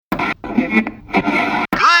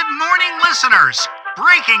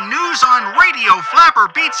breaking news on Radio Flapper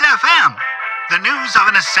Beats FM. The news of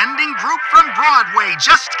an ascending group from Broadway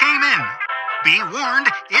just came in. Be warned,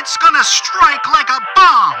 it's gonna strike like a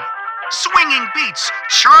bomb. Swinging beats,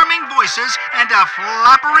 charming voices, and a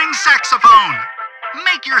flappering saxophone.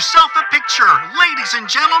 Make yourself a picture, ladies and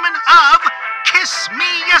gentlemen, of Kiss Me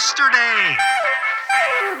Yesterday.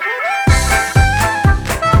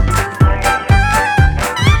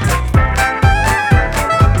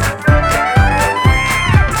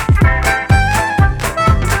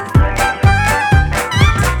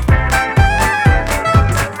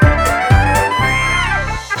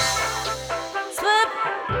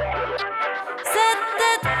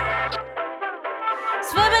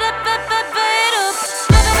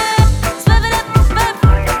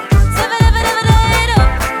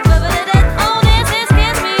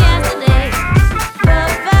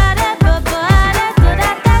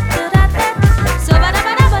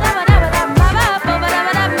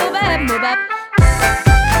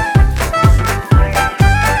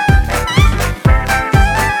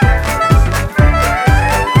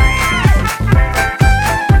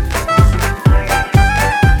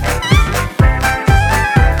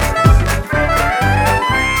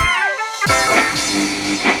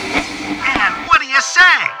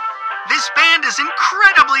 This band is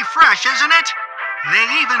incredibly fresh, isn't it? They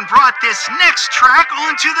even brought this next track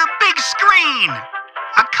onto the big screen.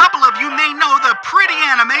 A couple of you may know the pretty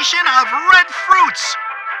animation of red fruits.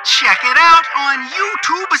 Check it out on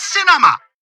YouTube Cinema.